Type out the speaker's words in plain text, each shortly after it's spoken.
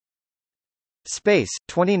Space,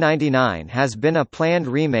 2099 has been a planned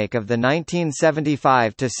remake of the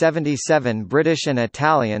 1975–77 British and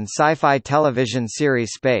Italian sci-fi television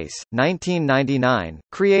series Space, 1999,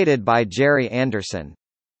 created by Jerry Anderson.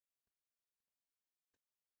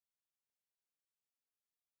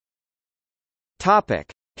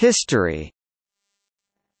 History.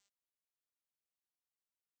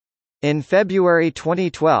 In February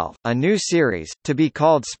 2012, a new series, to be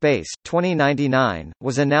called Space, 2099,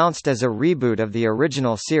 was announced as a reboot of the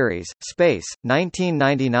original series, Space,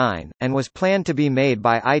 1999, and was planned to be made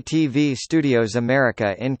by ITV Studios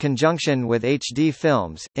America in conjunction with HD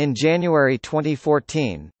Films. In January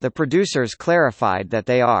 2014, the producers clarified that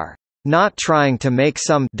they are not trying to make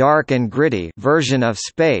some dark and gritty version of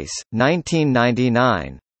Space,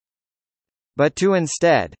 1999, but to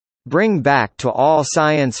instead bring back to all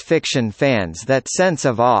science fiction fans that sense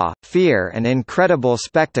of awe, fear and incredible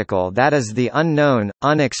spectacle that is the unknown,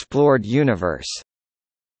 unexplored universe.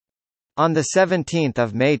 On 17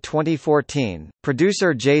 May 2014,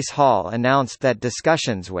 producer Jace Hall announced that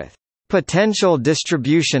discussions with potential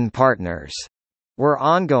distribution partners were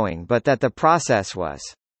ongoing but that the process was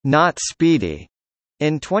not speedy.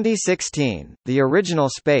 In 2016, the original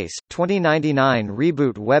Space, 2099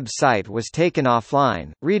 reboot website was taken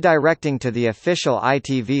offline, redirecting to the official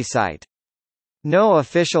ITV site. No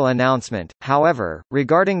official announcement, however,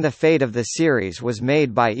 regarding the fate of the series was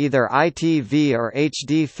made by either ITV or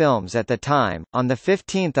HD Films at the time. On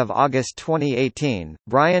 15 August 2018,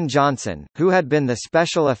 Brian Johnson, who had been the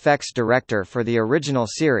special effects director for the original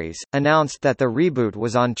series, announced that the reboot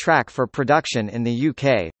was on track for production in the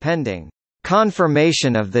UK, pending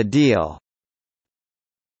confirmation of the deal.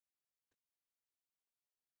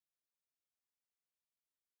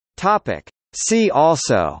 See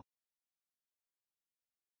also: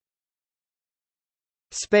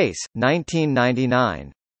 Space,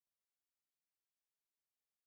 1999.